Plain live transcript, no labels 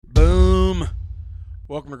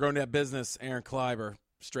Welcome to Grown Dad Business. Aaron Kleiber,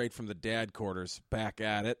 straight from the dad quarters, back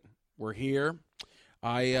at it. We're here.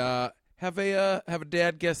 I have a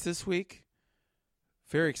dad guest this week.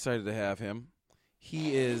 Very excited to have him.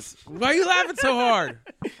 He is. Why are you laughing so hard?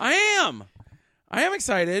 I am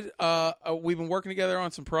excited. We've been working together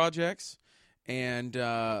on some projects, and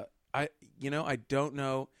I don't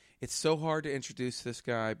know. It's so hard to introduce this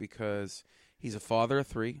guy because he's a father of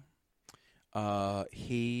three.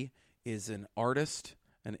 He is an artist,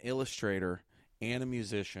 an illustrator, and a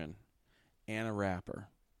musician, and a rapper.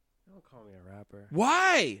 Don't call me a rapper.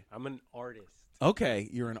 Why? I'm an artist. Okay,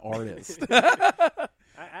 you're an artist. I'm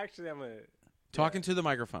a... Talking to the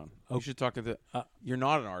microphone. Oh. You should talk to the... you're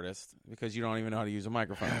not an artist because you don't even know how to use a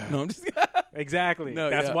microphone. No, I'm just... Exactly.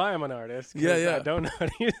 No, that's why I'm an artist. Yeah. I don't know how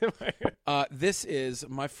to use a microphone. This is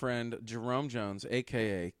my friend Jerome Jones,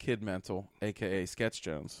 a.k.a. Kid Mental, a.k.a. Sketch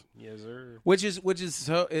Jones. Yes, sir. Which is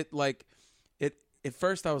so... At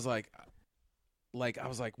first I was like,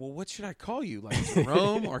 well, what should I call you? Like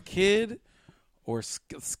Jerome or Kid or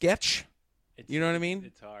Sketch? You know what I mean?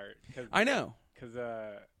 It's hard. I know. Because,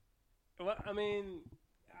 I'm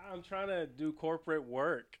trying to do corporate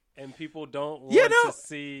work, and people don't want to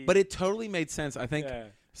see. But it totally made sense. I think. Yeah.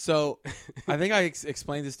 So, I think I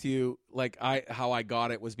explained this to you. Like how I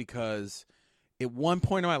got it was because at one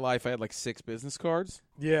point in my life I had like 6 business cards.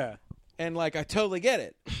 Yeah. And like I totally get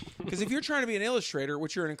it, because if you're trying to be an illustrator,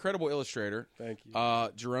 which you're an incredible illustrator, thank you.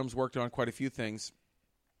 Jerome's worked on quite a few things: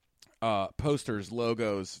 posters,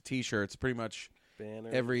 logos, T-shirts, pretty much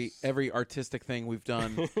banners. Every artistic thing we've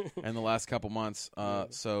done in the last couple months.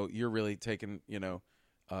 So you're really taking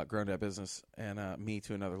Grown Dad Business and me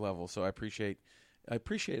to another level. So I appreciate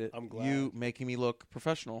it. I'm glad you making me look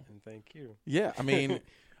professional. And thank you. Yeah, I mean.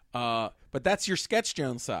 But that's your Sketch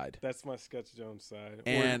Jones side. That's my Sketch Jones side,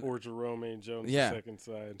 or Jerome Jones' second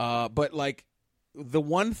side. But like the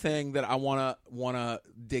one thing that I wanna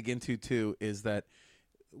dig into too is that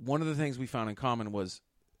one of the things we found in common was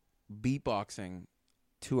beatboxing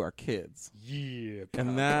to our kids. Yeah,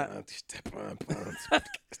 and that.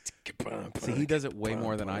 See, he does it way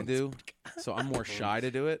more than I do, so I'm more shy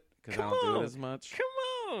to do it because I don't do it as much.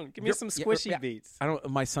 Come on, give me some squishy beats. I don't.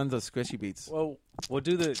 My son does squishy beats. Well, we'll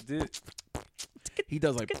do the. He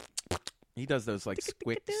does like. He does those like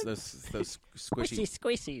those squishy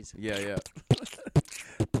squishies. Yeah.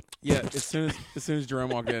 Yeah. As soon as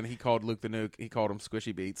Jerome walked in, he called Luke the Nuke. He called him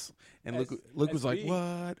squishy beats, and Luke was like,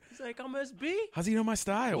 "What?" He's like, "I'm SB." How's he know my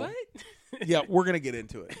style? What? Yeah, we're gonna get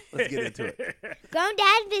into it. Let's get into it. Grown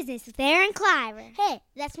Dad Business with Aaron Kleiber. Hey,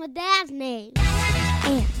 that's my dad's name.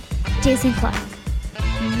 And Jason Clark.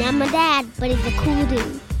 Not my dad, but he's a cool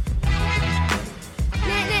dude.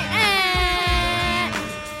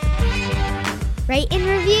 Rate and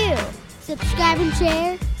review. Subscribe and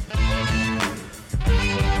share.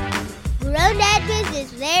 Grown Dad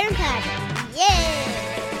Business with Aaron Kleiber.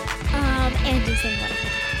 Yeah! And Jason Clark.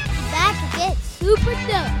 Back to get super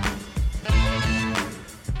dope.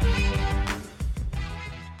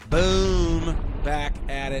 Boom. Back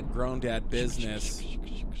at it. Grown Dad Business.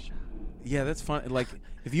 Yeah, that's fun. Like,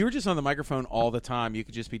 if you were just on the microphone all the time, you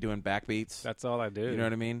could just be doing backbeats. That's all I do. You know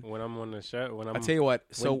what I mean? When I'm on the show. I'll tell you what.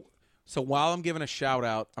 So while I'm giving a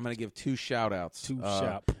shout-out, I'm going to give 2 shout-outs.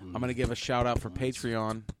 I'm going to give a shout-out for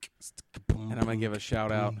Patreon, and I'm going to give a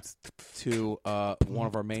shout-out to one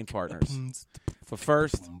of our main partners. But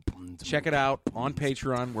first, check it out on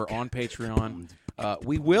Patreon. We're on Patreon.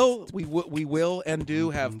 We will and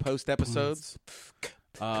do have post episodes.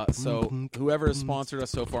 So whoever has sponsored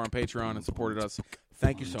us so far on Patreon and supported us,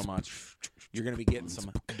 thank you so much. You're going to be getting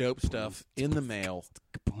some dope stuff in the mail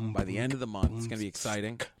by the end of the month. It's going to be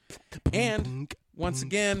exciting. And once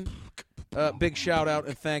again, big shout out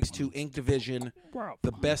and thanks to Ink Division,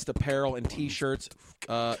 the best apparel and T-shirts.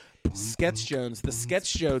 Sketch Jones, the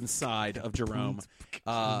Sketch Jones side of Jerome,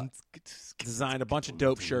 designed a bunch of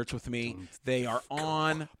dope shirts with me. They are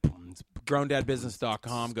on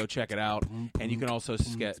growndadbusiness.com. Go check it out. And you can also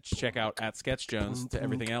check out at Sketch Jones to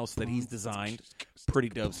everything else that he's designed. Pretty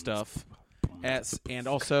dope stuff. And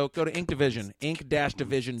also go to Ink Division,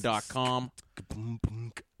 ink-division.com.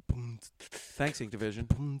 Thanks, Ink Division.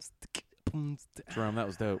 Jerome, that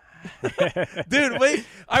was dope. Dude, wait.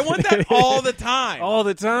 I want that all the time. All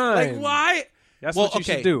the time. Like, why? That's what you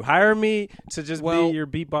should do. Hire me to just be your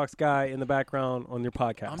beatbox guy in the background on your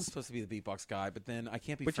podcast. I'm supposed to be the beatbox guy, but then I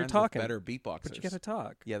can't be friends with better beatboxers. But you got to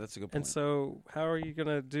talk. Yeah, that's a good point. And so how are you going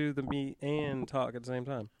to do the meet and talk at the same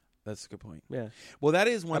time? That's a good point. Yeah. Well, that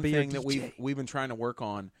is one thing that we've been trying to work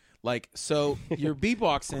on. Like, so your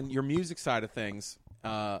beatboxing, your music side of things,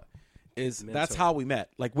 That's how we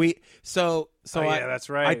met. Like that's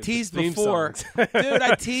right. I teased before, dude.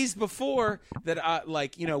 I teased before that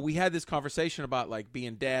we had this conversation about like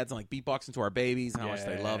being dads and like beatboxing to our babies and how much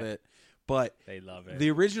they love it. But they love it.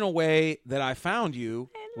 The original way that I found you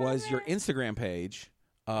was your Instagram page.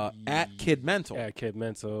 At Kid Mental. Yeah, Kid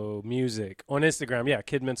Mental Music. On Instagram, yeah,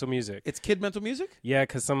 Kid Mental Music. It's Kid Mental Music? Yeah,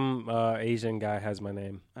 because some Asian guy has my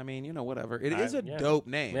name. I mean, whatever. It is a dope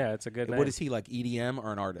name. Yeah, it's a good name. What is he, like EDM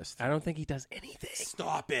or an artist? I don't think he does anything.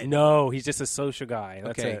 Stop it. No, he's just a social guy.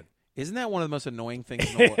 That's it. Isn't that one of the most annoying things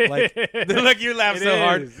in the world? Like you laugh so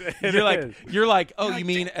hard. You're like, oh, you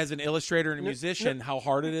mean as an illustrator and a musician, how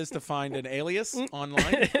hard it is to find an alias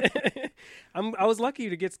online? I was lucky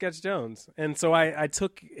to get Sketch Jones, and so I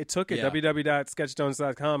took it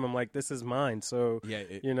www.sketchjones.com. I'm like, this is mine. So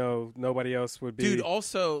nobody else would be. Dude,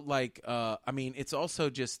 also it's also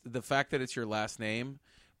just the fact that it's your last name,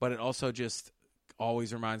 but it also just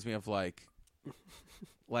always reminds me of like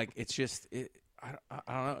it's just it. I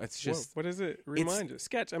don't know. It's just what is it? Remind you.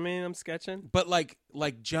 Sketch. I mean, I'm sketching. But like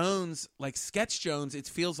Jones, like Sketch Jones, it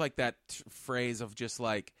feels like that phrase of just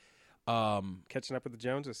like catching up with the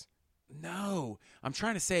Joneses. No, I'm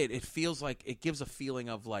trying to say it. It feels like it gives a feeling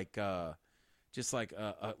of like just like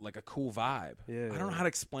a cool vibe. Yeah, I don't know how to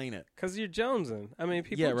explain it. Because you're jonesing. I mean,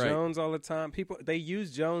 people Jones all the time. People they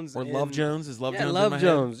use Jones or Love Jones. Is Love Jones? Love in my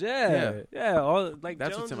Jones. Head? Yeah. All like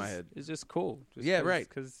that's Jones what's in my head. It's just cool. Right.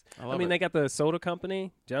 Because they got the soda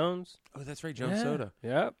company Jones. Oh, that's right, Jones Soda.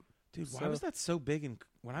 Yep. Dude, why was that so big?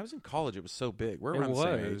 When I was in college, it was so big. We're around the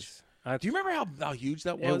same age. Do you remember how huge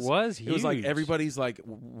that was? It was huge. It was like everybody's like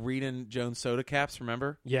reading Jones Soda caps,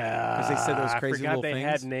 remember? Yeah. Because they said those crazy little things. I forgot they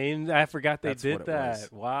had names. I forgot they did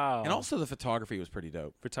that. Wow. And also the photography was pretty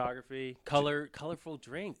dope. Colorful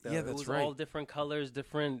drink. Though. Yeah, that's it was right. All different colors,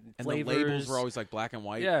 different and flavors. The labels were always like black and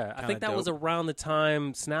white. Yeah, I think that was around the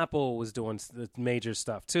time Snapple was doing the major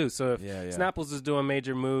stuff too. So if Snapple's was doing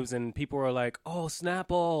major moves and people were like, oh,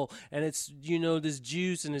 Snapple, and it's, this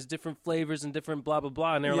juice and it's different flavors and different blah, blah,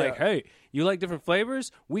 blah. And they're like, hey, you like different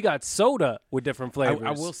flavors? We got soda with different flavors.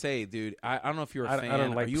 I will say, dude, I don't know if you're a fan. I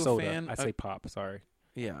don't like Are you soda. a fan? I say pop, sorry.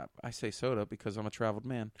 Yeah, I say soda because I'm a traveled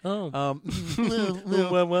man. Oh. Well.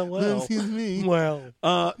 Excuse me. Well.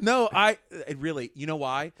 No, really, you know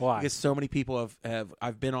why? Why? Because so many people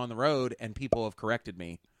I've been on the road and people have corrected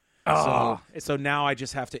me. Oh. So now I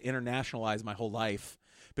just have to internationalize my whole life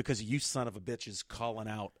because you son of a bitch is calling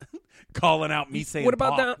out me saying what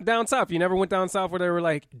about pop. down south? You never went down south where they were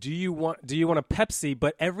like, do you want a Pepsi?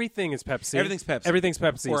 But everything is Pepsi. Everything's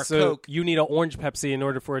Pepsi. Or a Coke. You need an orange Pepsi in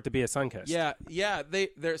order for it to be a Sunkist. Yeah.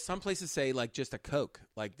 There some places say like just a Coke.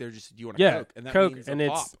 Like they're just, do you want a Coke? And that Coke, means and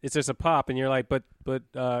pop. it's just a pop, and you're like, but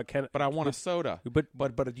I want a soda. But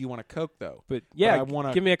do you want a Coke though? But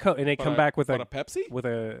give me a Coke, and they come back with a Pepsi with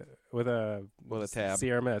a tab.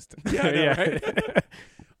 Sierra Mist. Yeah, right?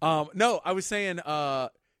 No, I was saying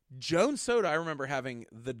Jones Soda, I remember having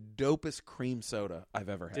the dopest cream soda I've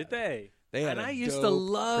ever had. Did they? They had and I used to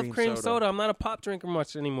love cream soda. I'm not a pop drinker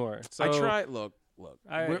much anymore. So I try. Look.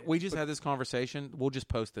 We just had this conversation. We'll just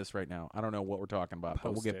post this right now. I don't know what we're talking about,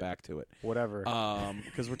 but we'll get back to it. Whatever.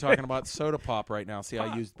 Because we're talking about soda pop right now. See,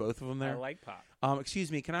 I used both of them there. I like pop.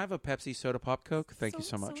 Excuse me, can I have a Pepsi soda pop Coke? Thank you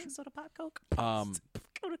so much. Soda pop Coke.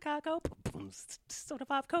 Soda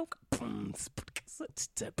pop Coke.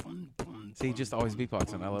 See, just always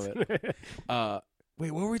beatboxing. I love it.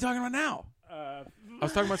 Wait, what were we talking about now? I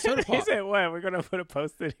was talking about soda pop. He said, what? We're going to put a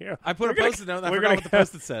post-it here. I put a post-it note. I forgot what the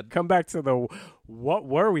post-it said. Come back to what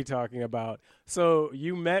were we talking about? So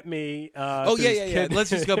you met me. Yeah. Let's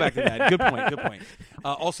just go back to that. Good point.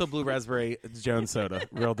 Also, Blue Raspberry Jones Soda.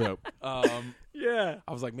 Real dope. Yeah.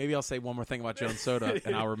 I was like, maybe I'll say one more thing about Jones Soda,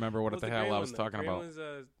 and I'll remember what the hell I was talking about. Was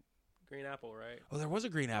green apple, right? Oh, there was a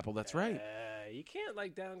green apple. That's right. You can't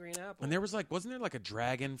like down green apple. And there was wasn't there like a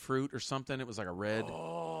dragon fruit or something? It was like a red.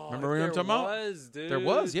 Oh, remember what we were talking about? There was, dude. There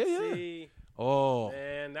was, yeah. See,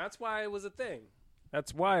 and that's why it was a thing. Can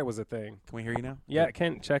we hear you now? Yeah,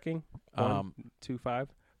 Kent checking. 1, 2, 5.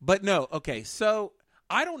 But no, okay. So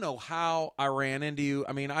I don't know how I ran into you.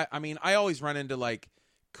 I mean, I always run into like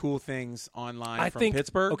cool things online from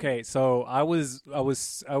Pittsburgh. Okay, so I'm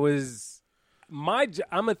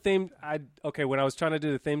a theme. When I was trying to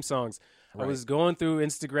do the theme songs, right. I was going through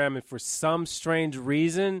Instagram, and for some strange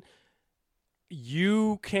reason,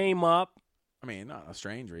 you came up. I mean, not a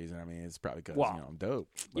strange reason. I mean, it's probably because I'm dope.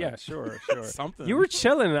 Yeah, sure. Something. You were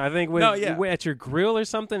chilling, I think, at your grill or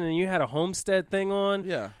something, and you had a Homestead thing on.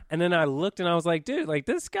 Yeah. And then I looked, and I was like, dude, like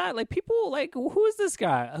this guy, like people, like who is this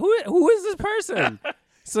guy? Who is this person?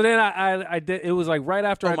 So then I did. It was like right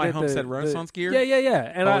after I my did Homestead Renaissance gear.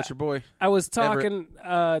 Yeah. And it's your boy. I was talking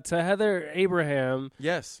to Heather Abraham.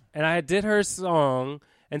 Yes. And I did her song.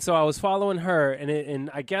 And so I was following her, and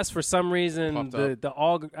I guess for some reason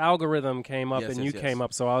the algorithm came up and you came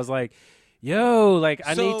up. So I was like, "Yo, like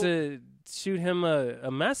I need to shoot him a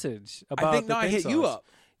message about." I hit you up.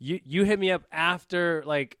 You hit me up after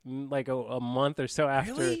like a month or so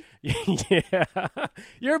after. Really? Yeah,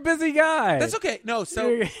 you're a busy guy. That's okay. No,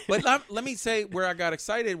 so but let me say where I got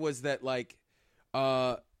excited was that like,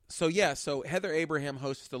 so Heather Abraham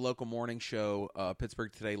hosts the local morning show,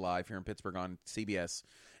 Pittsburgh Today Live here in Pittsburgh on CBS.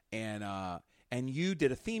 And you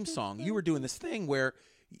did a theme song. You were doing this thing where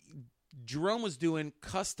Jerome was doing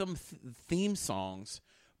custom theme songs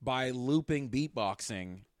by looping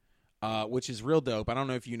beatboxing, which is real dope. I don't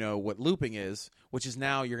know if you know what looping is, which is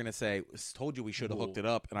now you're going to say, told you we should have hooked it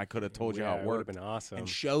up, and I could have told you how it worked. It would have been awesome. And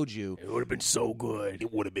showed you. It would have been so good.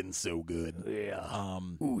 It would have been so good. Yeah.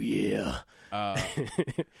 Yeah.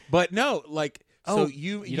 But no, like, so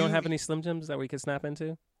you don't have any Slim Jims that we could snap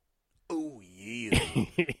into? Oh, yeah.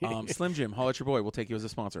 Slim Jim, holler at your boy. We'll take you as a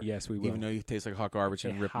sponsor. Yes, we will. Even though you taste like hot garbage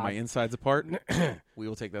and rip my insides apart, we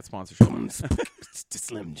will take that sponsorship.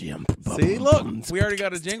 Slim Jim. See, look, we already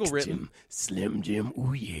got a jingle written. Slim Jim,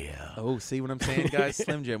 oh, yeah. Oh, see what I'm saying, guys?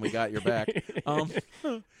 Slim Jim, we got your back.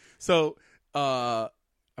 So, I'm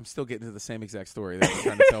still getting to the same exact story that I'm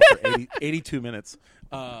trying to tell for 82 minutes.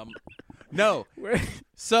 No.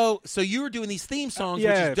 So you were doing these theme songs,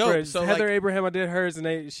 which is dope. So Heather Abraham, I did hers,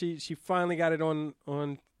 and she finally got it on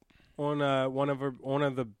one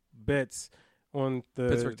of the bits on the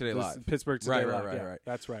Pittsburgh Today Live. Pittsburgh Today Live. Right.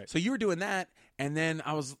 That's right. So you were doing that, and then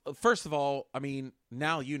I was first of all, I mean,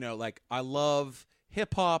 now you know, like I love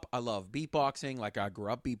hip hop, I love beatboxing, like I grew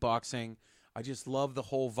up beatboxing. I just love the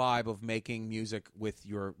whole vibe of making music with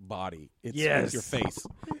your body. With your face.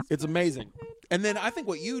 It's amazing. And then I think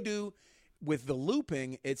what you do with the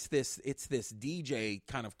looping, it's this DJ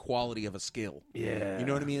kind of quality of a skill. Yeah. You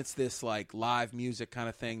know what I mean? It's this like live music kind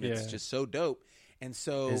of thing that's just so dope. And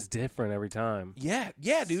so it's different every time. Yeah,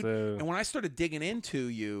 dude. So, and when I started digging into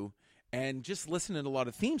you and just listening to a lot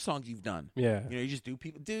of theme songs you've done. Yeah. You know, you just do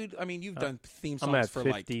people. Dude, I mean, you've done theme songs I'm at for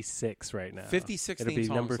 56 right now. 56 It'll theme be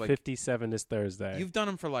songs. Number 57 this Thursday. You've done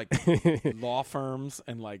them for like law firms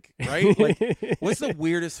and like, right? Like, what's the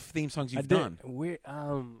weirdest theme songs you've done? The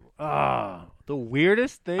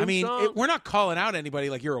weirdest theme song? We're not calling out anybody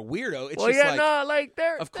like you're a weirdo. It's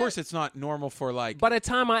of course it's not normal for like. By the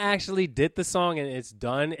time I actually did the song and it's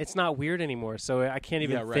done, it's not weird anymore. So I can't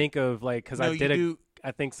even think of like, because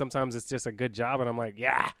I think sometimes it's just a good job, and I'm like,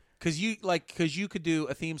 yeah. Because you could do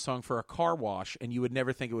a theme song for a car wash, and you would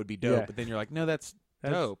never think it would be dope. But then you're like, no, that's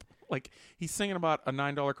dope. Like he's singing about a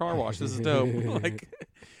 $9 car wash. This is dope. Like,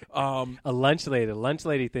 a lunch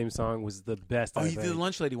lady theme song was the best. Oh, you did the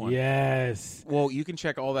lunch lady one. Yes. Well, you can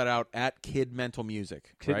check all that out at Kid Mental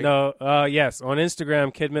Music. Right? Yes, on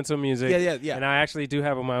Instagram, Kid Mental Music. Yeah. And I actually do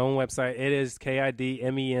have on my own website. It is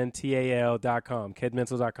KIDMENTAL.com,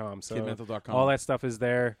 kidmental.com. So kidmental.com. all that stuff is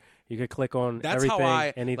there. You could click on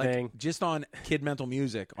everything, anything. Like, just on Kid Mental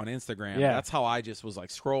Music on Instagram. Yeah. That's how I just was like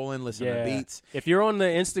scrolling, listening to beats. If you're on the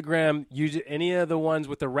Instagram, any of the ones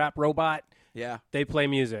with the rap robot, they play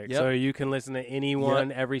music. Yep. So you can listen to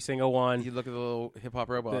anyone, every single one. You look at the little hip hop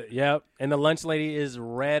robot. And the lunch lady is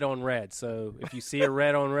red on red. So if you see a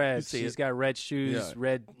red on red, she's got red shoes,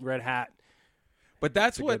 red hat. But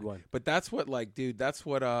that's what. But that's what, like, dude. That's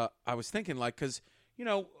what I was thinking, like, because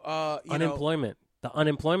unemployment. The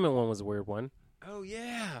unemployment one was a weird one. Oh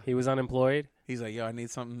yeah, he was unemployed. He's like, yo, I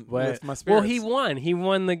need something with my spirits. Well, he won. He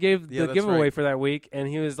won the giveaway for that week, and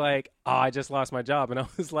he was like, "Oh, I just lost my job," and I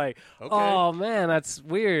was like, okay. "Oh man, that's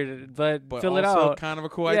weird." But fill it out. Kind of a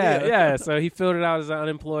cool idea. Yeah. So he filled it out as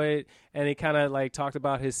unemployed, and he kind of like talked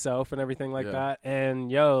about himself and everything like that.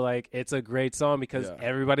 And like, it's a great song because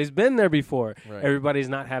everybody's been there before. Right. Everybody's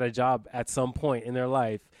not had a job at some point in their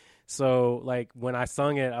life. So like when I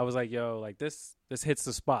sung it, I was like, "Yo, like this hits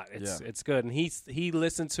the spot. It's good." And he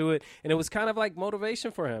listened to it, and it was kind of like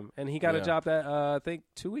motivation for him. And he got a job that I think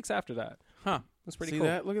 2 weeks after that. Huh? That's pretty See cool.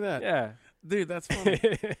 That? Look at that. Yeah, dude, that's funny.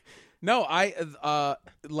 No, I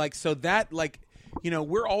like so that like. You know,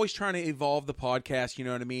 we're always trying to evolve the podcast. You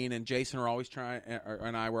know what I mean? And Jason are always trying,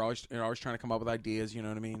 and I were always trying to come up with ideas. You know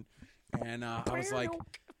what I mean? And I was like,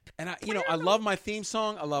 and I love my theme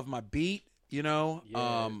song. I love my beat. You know,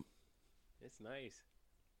 it's nice.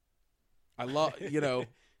 I love,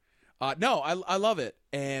 I love it.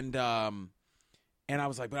 And I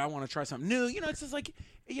was like, but I want to try something new. You know, it's just like,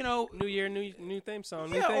 New year, new theme song,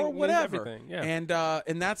 new yeah, thing, or whatever. everything. Yeah,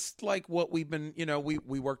 and that's like what we've been.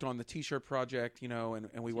 We worked on the T-shirt project,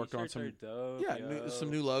 and we worked on some dope, some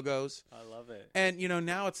new logos. I love it. And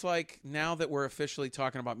now it's like now that we're officially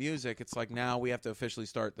talking about music, it's like now we have to officially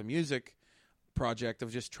start the music project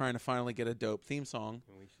of just trying to finally get a dope theme song.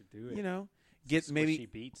 And we should do it. Get squishy maybe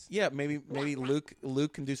beats. Yeah, maybe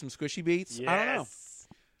Luke can do some squishy beats. Yes.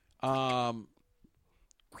 I don't know.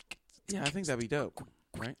 Yeah, I think that'd be dope,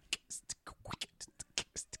 right?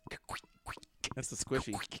 That's the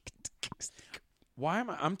squishy. Why am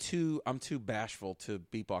I'm too bashful to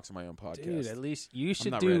beatbox on my own podcast. Dude, at least you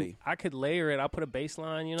should not do. ready. I could layer it. I'll put a bass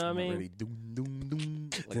line. You know what I mean? Ready. Doom, doom, doom.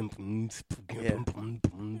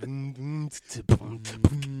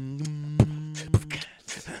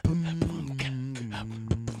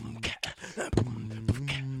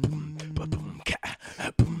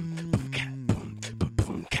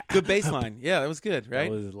 Good bass line. Yeah, that was good,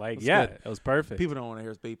 right? That was like, good. it was perfect. People don't want to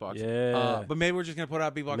hear us beatbox. Yeah. But maybe we're just going to put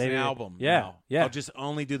out a beatboxing album. Yeah. now. Yeah. I'll just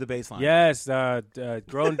only do the bass line. Yes.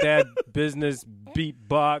 Grown Dad Business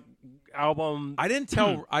Beatbox album. I didn't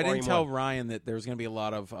tell Ryan that there was going to be a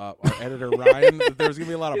lot of our editor Ryan that there was going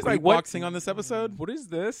to be a lot of beatboxing on this episode. What is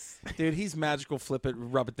this? Dude, he's magical. Flip it,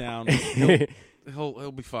 rub it down.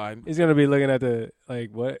 He'll be fine. He's gonna be looking at the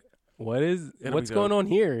what's going on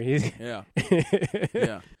here? Yeah.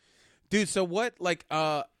 Yeah. Dude, so what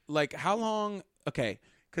how long okay,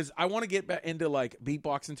 because I want to get back into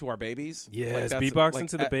beatboxing to our babies. Yes, beatboxing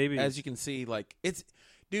to the babies. As you can see,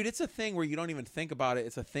 it's a thing where you don't even think about it.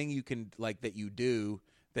 It's a thing you can that you do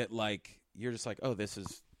that you're just oh, this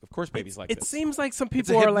is of course babies like this. It seems like some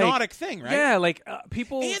people it's a are hypnotic thing, right? Yeah,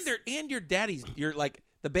 people and your daddy's you're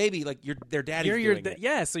the baby their daddy's you're doing it.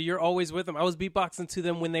 Yeah, so you're always with them. I was beatboxing to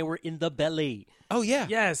them when they were in the belly. Oh yeah.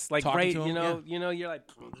 Yes, talking right, to them, you're like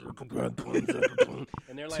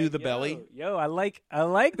and they're like to the belly. Yo, I like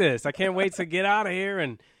this. I can't wait to get out of here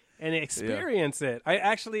and experience it. I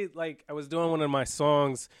actually I was doing one of my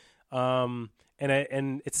songs and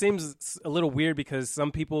it seems a little weird because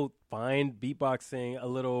some people find beatboxing a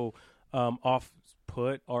little off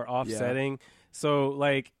put or offsetting. Yeah. So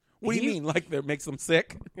what do you mean? That makes them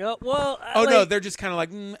sick? Well, no, they're just kind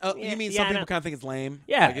of you mean some people kind of think it's lame?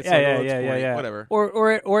 Yeah, it's yeah, whatever.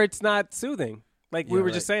 Or it's not soothing. We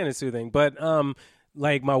were just saying it's soothing, but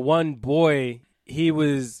my one boy, he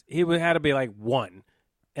had to be 1,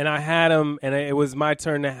 and I had him, and it was my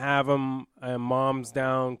turn to have him. And mom's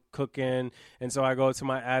down cooking, and so I go to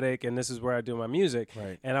my attic, and this is where I do my music.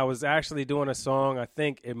 Right. And I was actually doing a song. I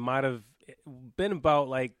think it might have been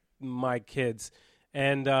about my kids.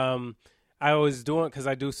 And I was doing because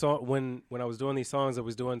I do when I was doing these songs, I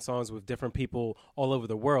was doing songs with different people all over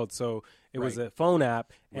the world. So it was a phone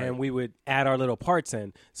app, and we would add our little parts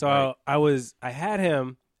in. So I had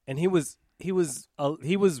him, and he was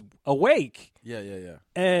awake. Yeah.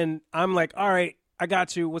 And I'm like, all right, I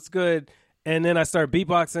got you. What's good? And then I started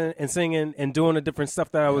beatboxing and singing and doing the different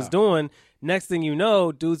stuff that I was doing. Next thing you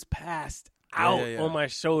know, dude's passed out on my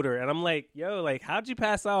shoulder, and I'm like, yo, how'd you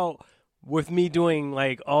pass out? With me doing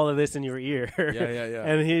all of this in your ear. Yeah.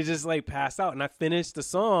 And he just passed out. And I finished the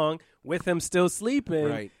song with him still sleeping.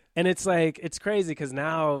 Right. And it's it's crazy because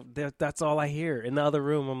now that's all I hear. In the other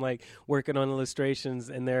room, I'm working on illustrations,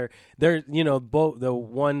 and they're both the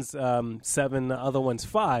one's 7, the other one's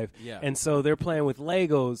 5. Yeah. And so they're playing with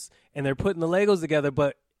Legos, and they're putting the Legos together,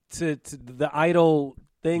 but to the idle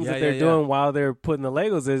things that they're doing while they're putting the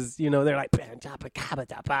Legos is, they're like, yeah.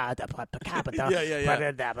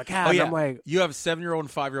 Oh, yeah. I'm like, you have a 7-year-old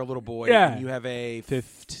and 5-year-old little boy. Yeah. And you have a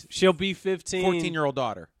she'll be 15. 14-year-old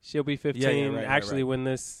daughter. She'll be 15. Actually, when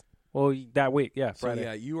this, that week, Friday.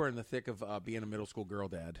 So, you are in the thick of being a middle school girl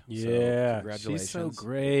dad. Yeah. So, congratulations. She's so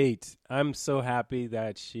great. I'm so happy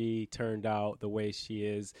that she turned out the way she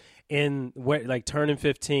is turning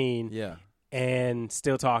 15. Yeah. And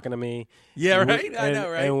still talking to me. Yeah, right? I know,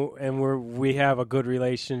 right? And we have a good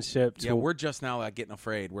relationship. Yeah, we're just now getting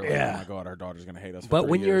afraid. We're oh my God, our daughter's going to hate us But for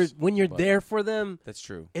 3 years. when you're there for them. That's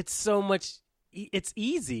true. It's so much, it's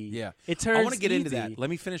easy. Yeah. It turns I want to get easy. into that. Let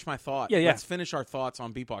me finish my thought. Yeah. Let's finish our thoughts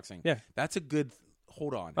on beatboxing. Yeah. That's a good,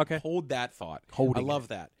 hold on. Okay. Hold that thought. I love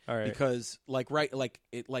that. All right. Because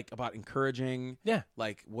about encouraging. Yeah.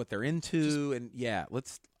 What they're into.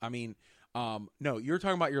 No, you're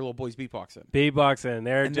talking about your little boys beatboxing.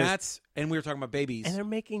 Beatboxing. And we were talking about babies. And they're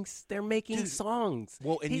making songs.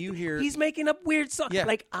 Well, and he's making up weird songs. Yeah.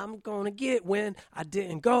 Like, I'm going to get when I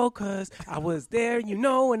didn't go because I was there,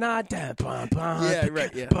 and I did. Yeah,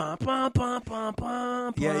 right, yeah.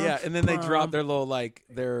 Yeah. And then they drop their little, like,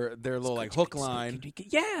 their little, like, hook line.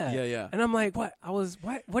 Yeah. Yeah. And I'm like, what?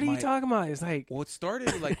 What are you talking about? It's like. Well, it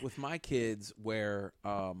started, like, with my kids where,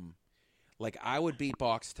 like, I would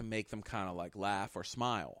beatbox to make them kind of, like, laugh or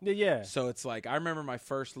smile. Yeah. So it's like, I remember my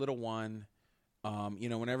first little one,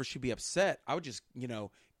 whenever she'd be upset, I would just,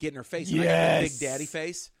 get in her face. Yes. And I had the big daddy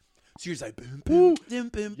face. So you're just like, boom, boom, boom,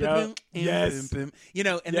 boom, boom, yes. boom, boom.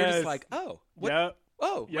 And they're just like, oh, what? Yep.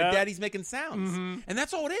 Oh, my daddy's making sounds. Mm-hmm. And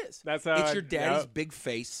that's all it is. That's how it's your daddy's big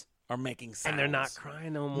face are making sounds. And they're not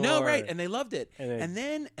crying no more. No, right. And they loved it. And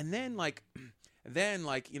then like,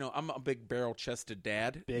 I'm a big barrel-chested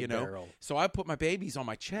dad, Big barrel. So I put my babies on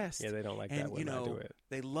my chest. Yeah, they don't like that when I do it.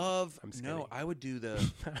 They love. I'm just kidding. I would do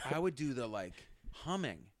the like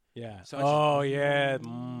humming. Yeah. So yeah.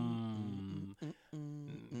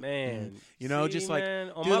 Man. Just like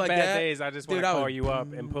on do my like bad that. days, I just want Dude, to call you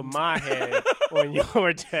up and put my head on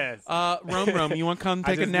your chest. Rum, you want to come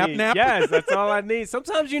take a nap? Yes, that's all I need.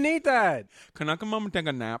 Sometimes you need that. Can I come home and take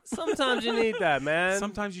a nap? Sometimes you need that, man.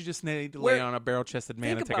 Sometimes you just need to lay on a barrel-chested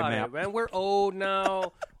man and take a nap. It, man. We're old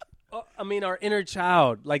now. Our inner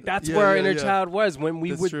child. Like, that's where our inner child was when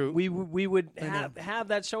we would have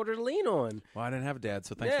that shoulder to lean on. Well, I didn't have a dad,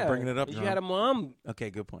 so thanks for bringing it up. You had a mom. Okay,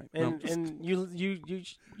 good point. And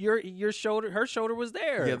your shoulder, her shoulder was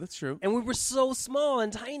there. Yeah, that's true. And we were so small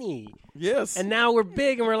and tiny. Yes. And now we're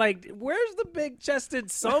big, and we're like, where's the big-chested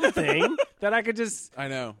something that I could just... I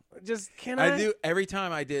know. I do every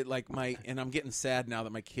time I did and I'm getting sad now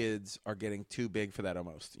that my kids are getting too big for that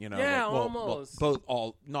almost. Yeah, almost.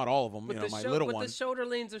 Not all of them. But my little one. But the shoulder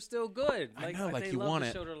leans are still good. I know, they you love want the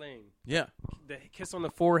it. Shoulder lean. Yeah. The kiss on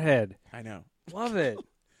the forehead. I know. Love it.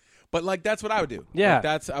 But like that's what I would do. Yeah.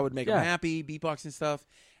 Like, I would make them happy, beatboxing stuff,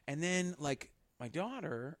 and then like my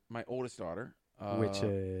oldest daughter, which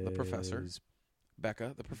is the professor,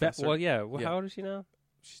 Becca, the professor. How old is she now?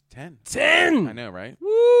 She's 10. 10. I know, right?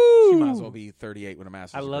 Woo! She might as well be 38 with a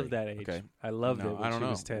master's degree. I love that age. Okay. I loved it when I don't she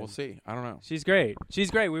know. was 10. We'll see. I don't know. She's great.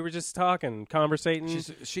 We were just talking, conversating.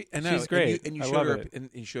 She's great. And you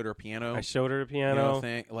showed her a piano. I showed her a piano.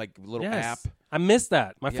 Thing, like little app. I missed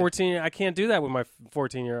that. My 14. I can't do that with my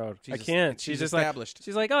 14-year-old. I can't. She's just established. Like,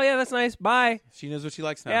 she's like, oh yeah, that's nice. Bye. She knows what she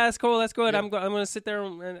likes now. Yeah, that's cool. That's good. Yeah. I'm going to sit there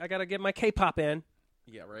and I got to get my K-pop in.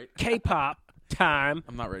 Yeah, right. K-pop time.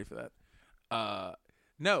 I'm not ready for that.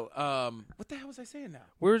 No. What the hell was I saying now?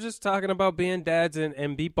 We were just talking about being dads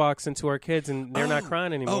and beatboxing to our kids, and they're not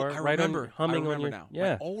crying anymore. I remember. Humming I remember on now.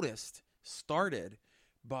 Yeah. My oldest started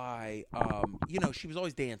by, she was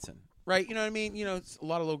always dancing, right? You know what I mean? It's a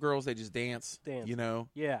lot of little girls, they just dance.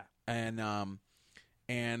 Yeah. And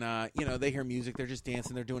they hear music, they're just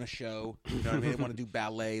dancing, they're doing a show. You know what I mean? They want to do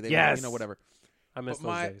ballet. They want, whatever. I miss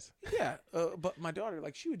those days. Yeah, but my daughter,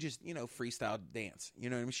 like, she would just, freestyle dance. You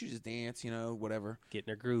know what I mean? She would just dance, whatever. Getting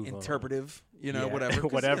her groove Interpretive, on. Whatever.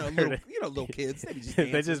 Whatever. Little kids, they just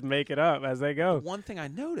dance. They just make it up as they go. One thing I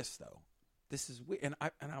noticed, though, this is weird, and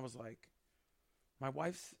I was like, my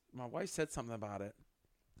wife said something about it,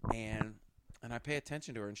 and I pay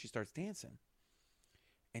attention to her, and she starts dancing,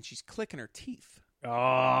 and she's clicking her teeth.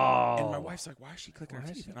 Oh. And my wife's like, why is she clicking her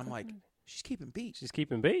teeth? And I'm like, she's keeping beat. She's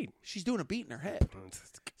keeping beat. She's doing a beat in her head.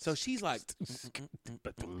 So she's like,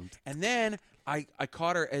 and then I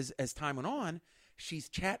caught her as time went on. She's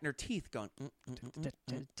chatting her teeth, going.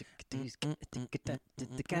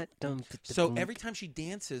 So every time she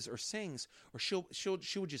dances or sings, or she would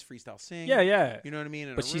just freestyle sing. Yeah. You know what I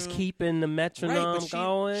mean? But she's keeping the metronome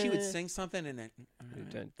going. She would sing something, and then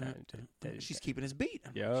she's keeping his beat.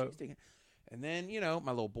 And then,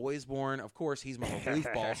 my little boy is born. Of course, he's my little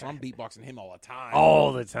goofball, so I'm beatboxing him all the time.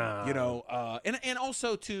 All the time. And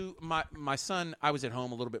also to my son, I was at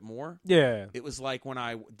home a little bit more. Yeah. It was like when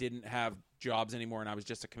I didn't have jobs anymore and I was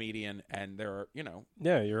just a comedian, and there are,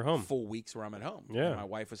 you're home. full weeks where I'm at home. Yeah. And my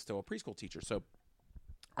wife was still a preschool teacher, so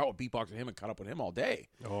I would beatbox with him and cut up with him all day.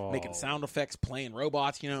 Making sound effects, playing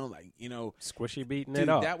robots, Squishy beating dude, it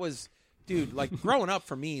up. That was, like, growing up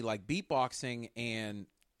for me, like, beatboxing and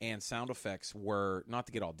sound effects were, not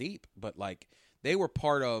to get all deep, but like they were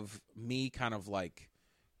part of me kind of like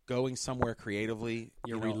going somewhere creatively.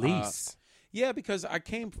 Your release. Because I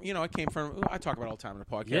came from, I talk about it all the time in the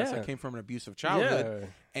podcast. I came from an abusive childhood,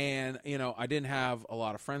 and I didn't have a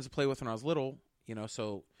lot of friends to play with when I was little.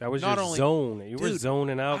 So that was not your only, zone. You were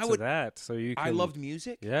zoning out to that. So I loved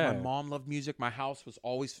music. Yeah. My mom loved music. My house was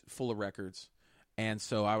always full of records. And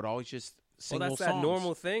so I would always just, single that's songs. That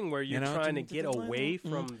normal thing where you're trying to get away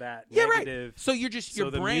from that negative. Right. So you're just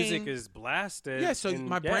your brain. The music is blasted. Yeah. So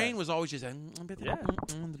my brain was always just, and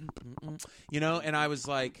I was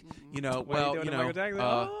like,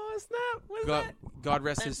 snap. God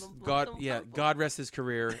rest his God rest his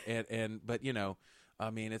career, but I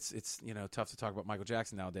mean, it's tough to talk about Michael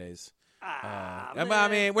Jackson nowadays. I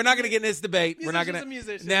mean, we're not going to get in this debate. We're not going to.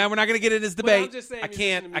 Nah, we're not going to get in this debate. I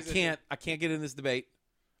can't get in this debate.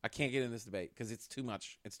 I can't get in this debate because it's too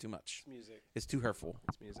much. It's too much. It's music. It's too hurtful.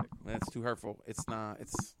 It's music. It's too hurtful. It's not.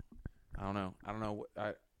 It's. I don't know.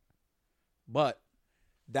 But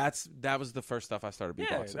that was the first stuff I started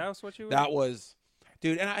beatboxing. That was what you were. That was.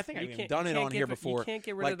 Dude, and I think I've even done it on here before. You can't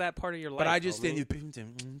get rid of that part of your life. But I just didn't.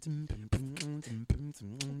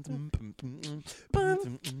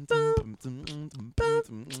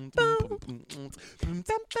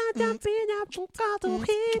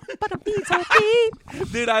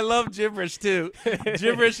 Dude, I love gibberish too.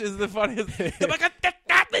 Gibberish is the funniest.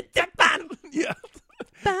 Yeah.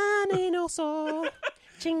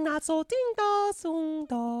 Oh,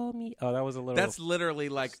 that was a little. That's literally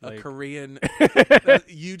like a Korean.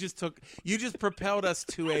 You just propelled us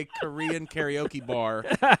to a Korean karaoke bar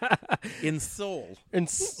in Seoul.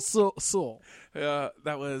 Seoul.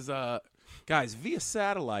 That was guys via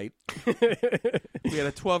satellite. We had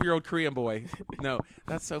a 12-year-old Korean boy. No,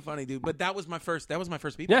 that's so funny, dude. But that was my first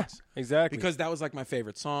beatbox. Yeah, exactly. Because that was like my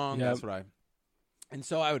favorite song. Yep. That's what I. And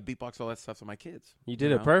so I would beatbox all that stuff to my kids. You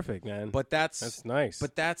did it perfect, man. But that's nice.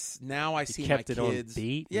 But that's now I see kept my it kids on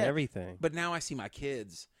beat and everything. But now I see my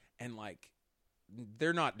kids and like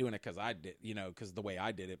they're not doing it because I did, because the way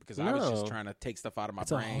I did it because I was just trying to take stuff out of my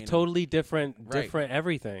brain. It's totally different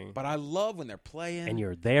everything. But I love when they're playing and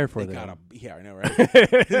you're there for them. Yeah, I know, right?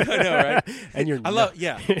 I know, right? And you're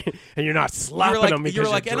and you're not slapping them because you're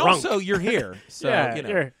like, drunk. And also you're here. So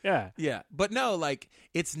yeah. But no, like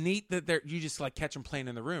it's neat that you just like catch them playing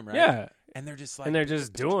in the room, right? Yeah. And they're just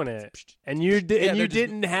doing it, and you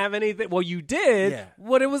didn't have anything. Well, you did. Yeah.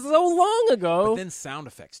 What it was so long ago. But then sound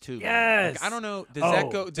effects too. Yes. Like, I don't know. Does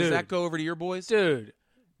that go over to your boys, dude?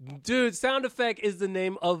 Sound effect is the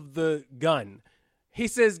name of the gun. He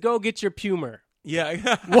says, "Go get your pumer."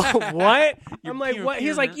 Yeah. What? I'm like, what?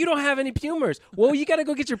 He's like, you don't have any pumers. Well, you got to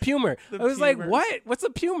go get your pumer. I was like, what? What's a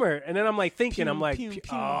pumer? And then I'm like thinking, I'm like,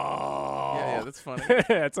 oh. Yeah, that's funny.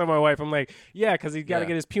 I told my wife, I'm like, yeah, because he's got to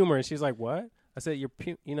get his pumer. And she's like, what? I said, your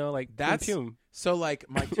that's pume. So like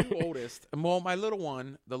my two oldest, well, my little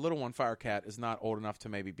one, the little one, Firecat, is not old enough to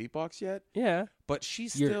maybe beatbox yet. Yeah. But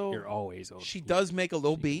she's you're always old. She does make a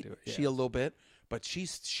little beat. She a little bit. But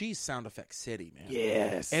she's sound effect city, man.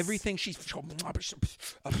 Yes. Everything she's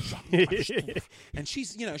and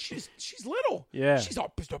she's little. Yeah. She's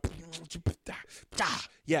all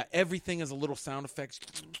yeah. Everything is a little sound effects,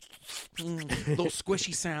 little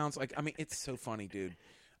squishy sounds. Like I mean, it's so funny, dude.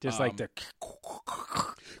 Just like the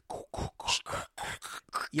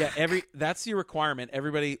that's your requirement.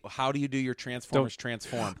 Everybody, how do you do your Transformers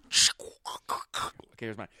transform? Okay,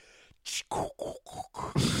 here's mine.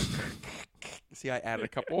 See, I added a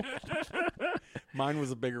couple. Mine was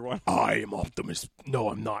a bigger one. I am Optimus. No,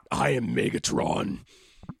 I'm not. I am Megatron.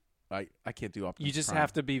 I can't do Optimus You just Prime.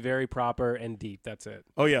 have to be very proper and deep. That's it.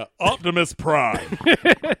 Oh, yeah. Optimus Prime.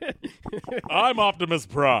 I'm Optimus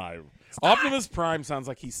Prime. Optimus Prime sounds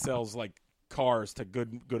like he sells, like, cars to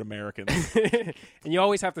good Americans. And you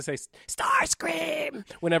always have to say Starscream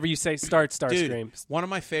whenever you say Starscream. One of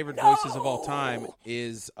my favorite voices of all time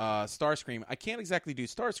is Starscream. I can't exactly do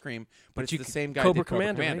Starscream, but it's the same guy Cobra did Cobra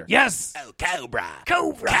Commander. Commander. Right? Yes. Oh, Cobra,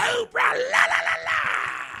 la la la la.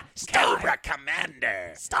 Cobra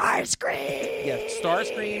Commander. Starscream. Yeah,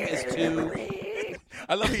 Starscream is too.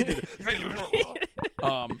 I love how you did it.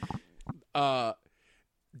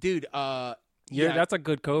 Dude. Yeah, that's a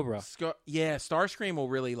good Cobra. Starscream will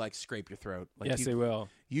really like scrape your throat. Like, yes, they will.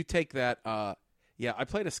 You take that. I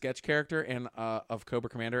played a sketch character of Cobra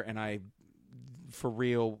Commander, and I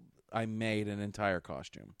made an entire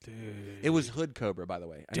costume. Dude. It was Hood Cobra, by the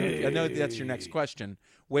way. I know that's your next question.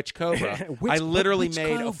 Which Cobra? I literally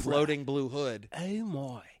made Cobra? A floating blue hood. Oh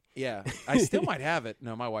my! Yeah, I still might have it.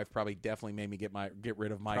 No, my wife probably definitely made me get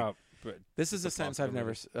rid of my. This is a sentence I've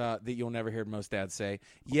never that you'll never hear most dads say.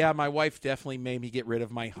 Yeah, my wife definitely made me get rid of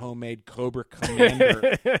my homemade Cobra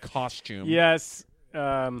Commander costume. Yes,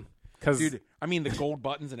 dude, I mean the gold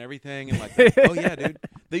buttons and everything, and like, oh yeah, dude.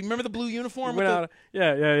 You remember the blue uniform? Yeah.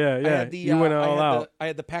 You went all out. I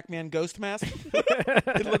had the Pac-Man ghost mask.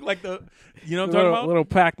 It looked like the, you know what I'm talking about? Little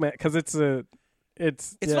Pac-Man, because it's not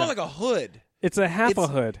like a hood. It's a half a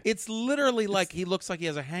hood. It's literally like he looks like he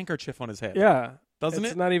has a handkerchief on his head. Yeah. Doesn't it?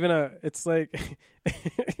 It's not even it's like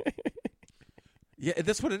Yeah,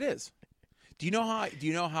 that's what it is. Do you know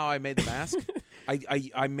how I made the mask?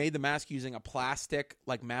 I made the mask using a plastic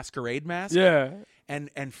like masquerade mask. Yeah.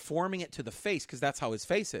 And forming it to the face because that's how his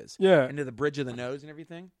face is. Yeah. And to the bridge of the nose and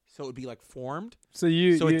everything. So it would be like formed. So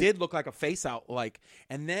it did look like a face out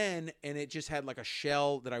and it just had like a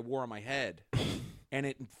shell that I wore on my head. And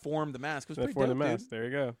it formed the mask. It was pretty dope, the mask. Dude. There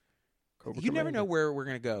you go. Cobra you never know where we're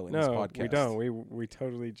going to go in this podcast. No, we don't. We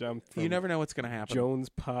totally jumped from you never know what's going to happen. Jones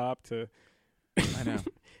Pop to... I know.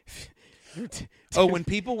 Oh, when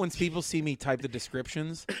people see me type the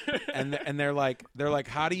descriptions and they're like,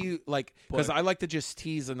 how do you like? Because I like to just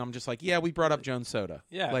tease and I'm just like, yeah, we brought up Jones Soda.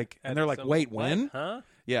 Yeah. Like, and they're like, wait, when? Huh?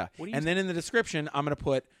 Yeah. And then in the description, I'm gonna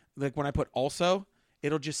put like when I put also,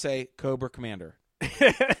 it'll just say Cobra Commander,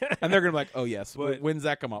 and they're gonna be like, oh yes, when's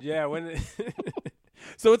that come up? Yeah. When.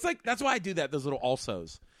 So it's like that's why I do that. Those little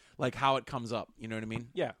alsos, like how it comes up. You know what I mean?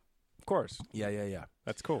 Yeah. Of course. Yeah.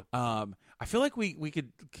 That's cool. I feel like we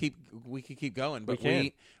could keep going, but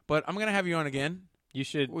we I'm gonna have you on again. You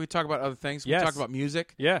should. We talk about other things. Yes. We talk about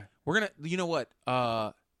music. Yeah. We're gonna. You know what?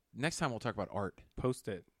 Next time we'll talk about art. Post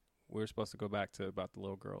it. We were supposed to go back to about the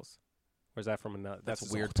little girls. Or is that from another? That's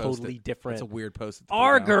a weird. Totally different. That's a weird post.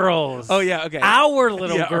 Our girls. Oh yeah. Okay. Our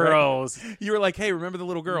little girls. Right. You were like, hey, remember the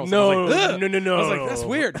little girls? No. I was like, No. I was like, that's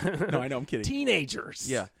weird. No, I know. I'm kidding. Teenagers.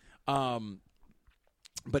 Yeah.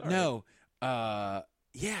 But no.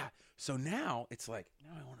 Yeah. So now it's like,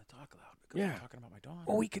 now I want to talk loud because I'm talking about my daughter.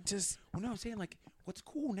 Or we could just. Well, no, I'm saying like, what's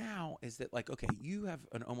cool now is that like, okay, you have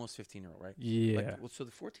an almost 15-year-old, right? Yeah. Like, well, so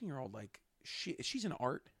the 14-year-old, like, she's in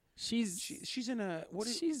art. She's in a what?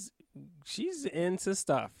 She's into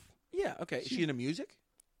stuff. Yeah. Okay. Is she into music?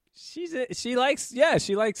 She likes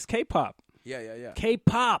K-pop. Yeah.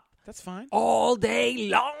 K-pop. That's fine. All day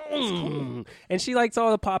long. Cool. And she likes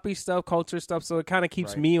all the poppy stuff, culture stuff, so it kind of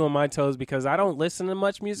keeps me on my toes because I don't listen to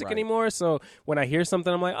much music anymore. So when I hear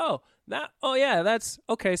something, I'm like, that's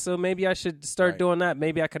okay, so maybe I should start doing that.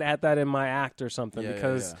 Maybe I could add that in my act or something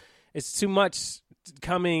because it's too much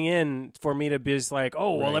coming in for me to be just like,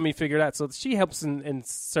 well, let me figure that. So she helps in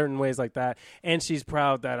certain ways like that, and she's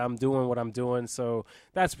proud that I'm doing what I'm doing. So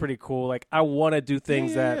that's pretty cool. Like I want to do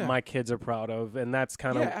things that my kids are proud of, and that's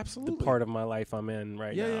kind of the part of my life I'm in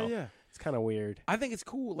right now. Yeah. It's kind of weird. I think it's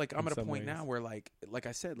cool. Like I'm at a point now where like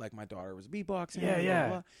I said, like my daughter was beatboxing. Blah, blah,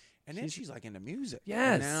 blah. And then she's like into music.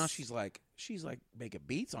 Yes. And now she's like making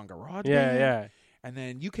beats on GarageBand. Yeah. And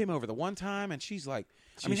then you came over the one time, and she's like,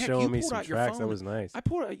 she's showing me some tracks. That was nice. You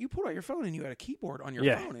pulled out your phone, and you had a keyboard on your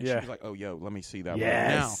phone, and she was like, "Oh, yo, let me see that."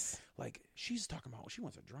 Yes. Now, like she's talking about, she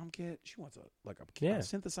wants a drum kit, she wants a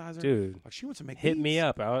synthesizer, dude. Like she wants to make. Hit beats. me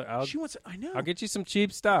up. I know. I'll get you some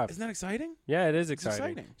cheap stuff. Isn't that exciting? Yeah, it is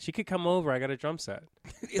exciting. She could come over. I got a drum set.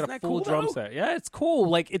 Isn't got a that full cool, drum though? set. Yeah, it's cool.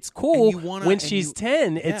 Like it's cool when she's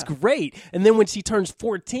 10. It's great, and then when she turns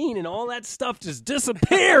 14, and all that stuff just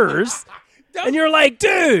disappears. And you're like,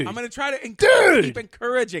 dude. I'm going to try to keep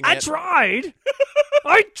encouraging it. I tried.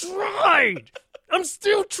 I'm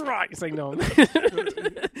still trying. It's like, no.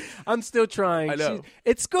 I'm still trying. I know.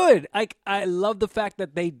 It's good. I love the fact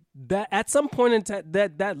that that at some point in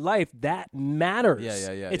that life, that matters.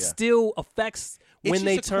 Yeah. It still affects when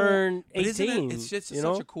they turn 18. It's just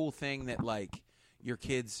such a cool thing that, like, your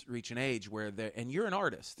kids reach an age where and you're an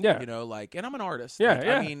artist. Yeah. You know, like, and I'm an artist. Yeah, like,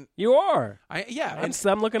 yeah. I mean, you are.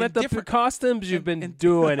 I'm looking at the costumes you've been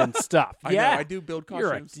doing and stuff. I know, I do build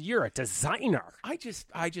costumes. You're a designer. I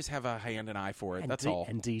just have a hand and eye for it. That's all.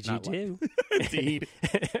 Indeed, you do. Indeed.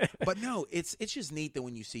 But no, it's just neat that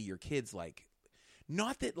when you see your kids, like,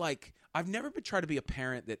 not that, like, I've never been trying to be a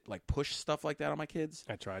parent that, like, push stuff like that on my kids.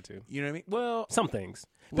 I try to. You know what I mean? Well, some things.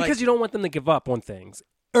 Because you don't want them to give up on things.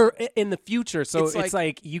 Or in the future, so it's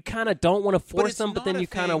like you kind of don't want to force them, but then you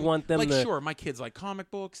kind of want them like, to. Sure, my kids like comic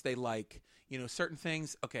books. They like, certain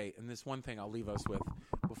things. Okay, and this one thing I'll leave us with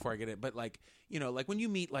before I get it. But like, like when you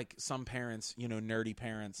meet like some parents, nerdy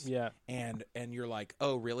parents. Yeah. And you're like,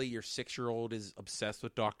 oh, really? Your 6-year-old is obsessed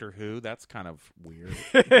with Doctor Who? That's kind of weird.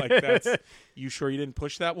 Like that's. You sure you didn't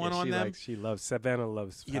push that one on them? She loves Savannah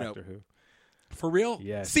loves Doctor Who. For real?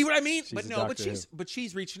 Yes. See what I mean? She's but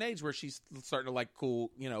she's reached an age where she's starting to like cool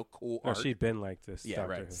art. She's been like this. Yeah, Doctor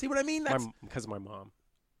right. Who. See what I mean? That's because of my mom.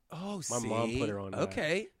 Oh, my mom put her on that.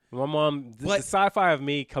 Okay. My mom. The sci-fi of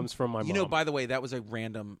me comes from my mom. By the way, that was a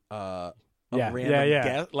random.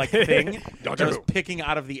 Guess, like thing that was picking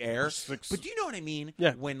out of the air. But do you know what I mean?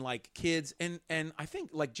 Yeah. When like kids and I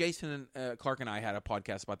think like Jason and Clark and I had a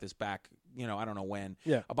podcast about this back. I don't know when.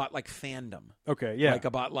 Yeah. About like fandom. Okay. Yeah. Like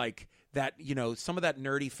about like that. Some of that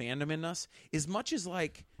nerdy fandom in us. As much as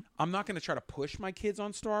like I'm not going to try to push my kids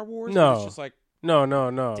on Star Wars. No. It's just like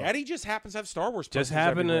No. Daddy just happens to have Star Wars posters Just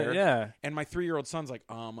happened to, everywhere. yeah. And my 3-year-old son's like,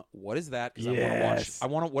 what is that? Because Yes. I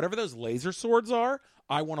want to whatever those laser swords are.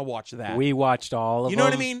 I want to watch that. We watched all of them. You know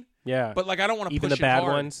what I mean? Yeah. But like, I don't want to even push the it bad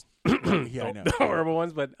hard. ones. Yeah, I know. The horrible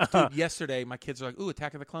ones, but Dude, yesterday my kids are like, "Ooh,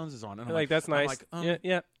 Attack of the Clones is on," and I'm like that's nice. I'm like,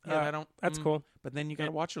 yeah. I don't. That's cool. But then you got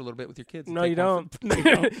to watch it a little bit with your kids. No, you don't.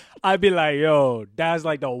 I'd be like, yo, that's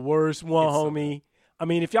like the worst one, homie. I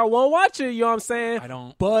mean, if y'all want to watch it, you know what I'm saying? I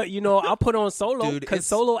don't. But, I'll put on Solo because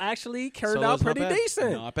Solo actually carried out pretty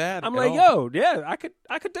decent. Not bad. I'm like, yo, yeah,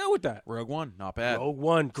 I could deal with that. Rogue One, not bad. Rogue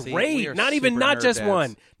One, See, great. Not just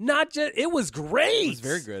one. It was great. It was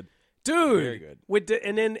very good. Dude, very good. With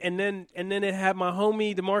and then it had my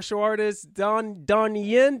homie, the martial artist Donnie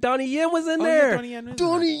Yen. Donnie Yen was in there. Yeah,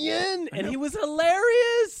 Donnie Yen, and he was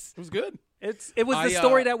hilarious. It was good. It was the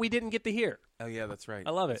story that we didn't get to hear. Oh yeah, that's right. I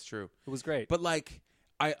love it. It's true. It was great. But like,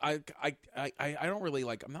 I don't really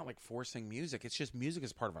like. I'm not like forcing music. It's just music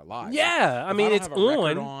is part of our lives. Yeah, I mean, it's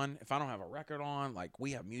on. If I don't have a record on, like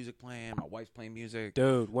we have music playing. My wife's playing music.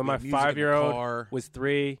 Dude, when my 5-year-old was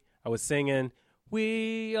 3, I was singing,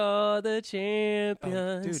 "We are the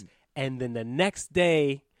champions." Dude. And then the next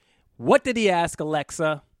day, what did he ask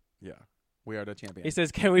Alexa? Yeah, we are the champions. He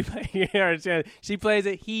says, "Can we play?" We Are the Champions? She plays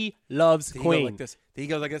it. He loves Queen. Like this. He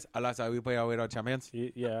goes like this. Alexa, we play We Are the Champions.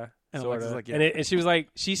 Yeah. And Alexa's like, yeah. And she was like,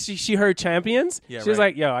 she heard Champions. Yeah, she was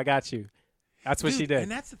like, "Yo, I got you." That's what she did. And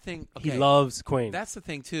that's the thing. Okay, he loves Queen. That's the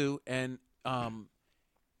thing too. And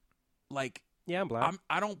like, yeah, I'm black.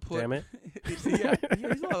 I don't put. Damn it. He's a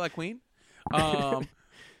lot like Queen. Well,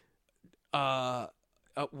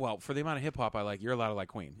 for the amount of hip hop I like, you're allowed to like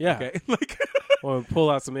Queen. Yeah. Okay. Like, or pull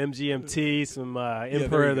out some MGMT, some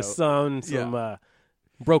Emperor of the go. Sun, some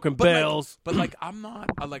Broken Bells. But like, I'm not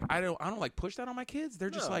like I don't like push that on my kids. They're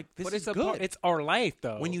just like, this is good. It's our life,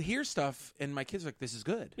 though. When you hear stuff and my kids are like, this is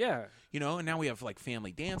good. Yeah. And now we have like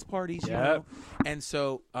family dance parties. Yeah. And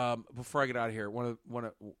so before I get out of here,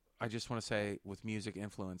 I just want to say with music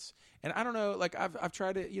influence, and I don't know, like I've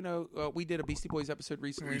tried to, we did a Beastie Boys episode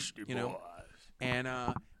recently, and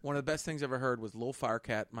one of the best things I ever heard was Lil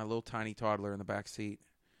Firecat, my little tiny toddler in the back seat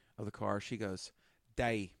of the car. She goes,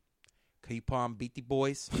 "Day, can you palm Beastie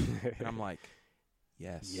Boys?" And I'm like,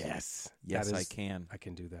 yes, I can. I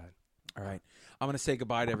can do that. All right, I'm gonna say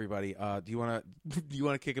goodbye to everybody. Do you want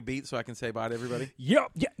to kick a beat so I can say bye to everybody? Yeah.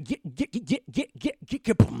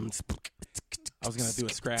 I was gonna do a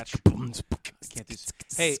scratch. I can't do.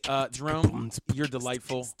 Hey, Jerome, you're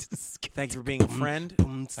delightful. Thank you for being a friend,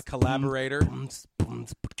 a collaborator,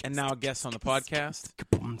 and now a guest on the podcast.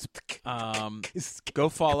 Go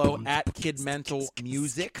follow at Kid Mental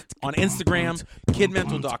Music on Instagram,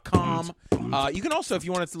 kidmental.com. You can also, if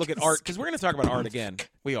you wanted to look at art, because we're going to talk about art again.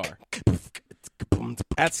 We are.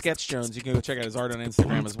 At Sketch Jones, you can go check out his art on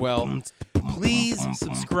Instagram as well. Please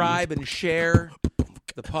subscribe and share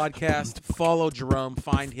the podcast. Follow Jerome.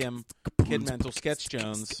 Find him, Kid Mental Sketch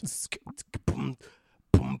Jones.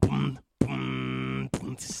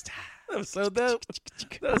 That was so dope.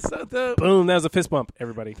 Boom. That was a fist bump,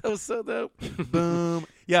 everybody. That was so dope. Boom.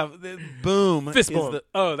 Yeah, boom. Fist bump.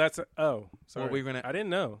 Sorry. We're gonna. I didn't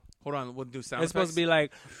know. Hold on, we'll do sound It's supposed to be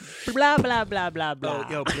effects. like blah blah blah blah blah.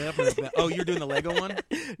 Blah, blah, blah. Oh, you're doing the Lego one?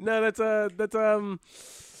 No, that's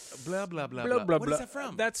Blah blah blah blah. blah. What is that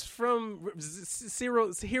from? That's from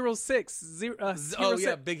Hero 6.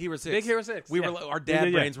 Big Hero 6. Big Hero 6. We were our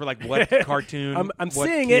dad brains were like, what cartoon? I'm what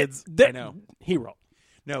seeing kids? it. I know. Hero.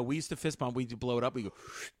 No, we used to fist bump. We do blow it up. We go,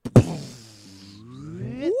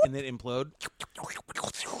 and then implode.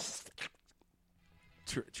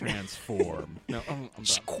 Transform. No, I'm done.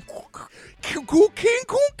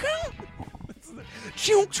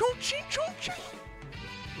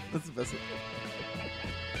 That's the best.